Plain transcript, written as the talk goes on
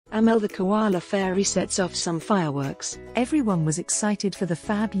Amel the Koala Fairy sets off some fireworks. Everyone was excited for the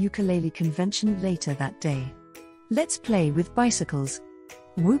Fab Ukulele convention later that day. "Let's play with bicycles,"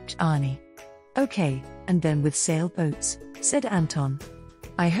 whooped Arnie. "Okay, and then with sailboats," said Anton.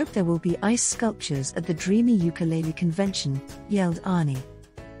 "I hope there will be ice sculptures at the Dreamy Ukulele convention," yelled Arnie.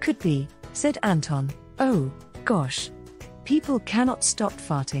 "Could be," said Anton. "Oh, gosh. People cannot stop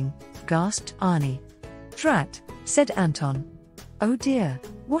farting," gasped Arnie. "Drat," said Anton. "Oh dear,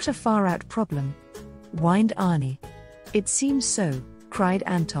 what a far-out problem," whined Arnie. "It seems so," cried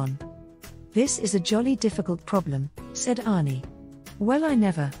Anton. "This is a jolly difficult problem," said Arnie. "Well, I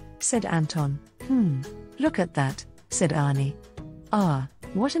never," said Anton. Look at that," said Arnie. "Ah,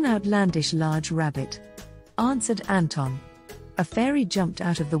 what an outlandish large rabbit," answered Anton. A fairy jumped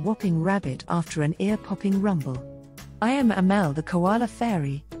out of the whopping rabbit after an ear-popping rumble. "I am Amel the Koala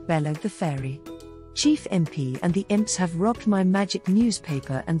Fairy," bellowed the fairy. "Chief Impy and the imps have robbed my magic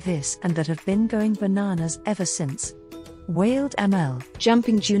newspaper and this and that have been going bananas ever since," wailed Amel.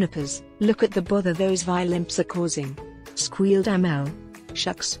 "Jumping junipers, look at the bother those vile imps are causing," squealed Amel.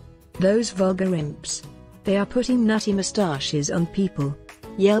 "Shucks. Those vulgar imps. They are putting nutty moustaches on people,"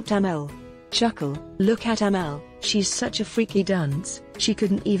 yelped Amel. "Chuckle, look at Amel, she's such a freaky dunce, she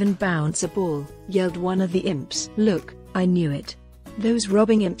couldn't even bounce a ball," yelled one of the imps. "Look, I knew it. Those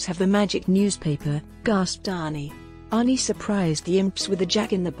robbing imps have the magic newspaper," gasped Arnie. Arnie surprised the imps with a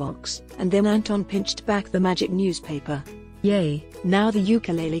jack-in-the-box, and then Anton pinched back the magic newspaper. "Yay, now the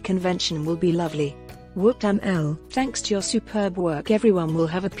ukulele convention will be lovely," whooped Amel. "Thanks to your superb work, everyone will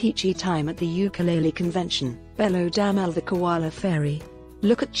have a peachy time at the ukulele convention," bellowed Amel the Koala Fairy.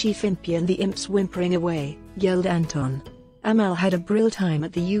 "Look at Chief Impy and the imps whimpering away," yelled Anton. Amel had a brill time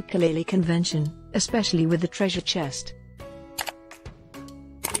at the ukulele convention, especially with the treasure chest.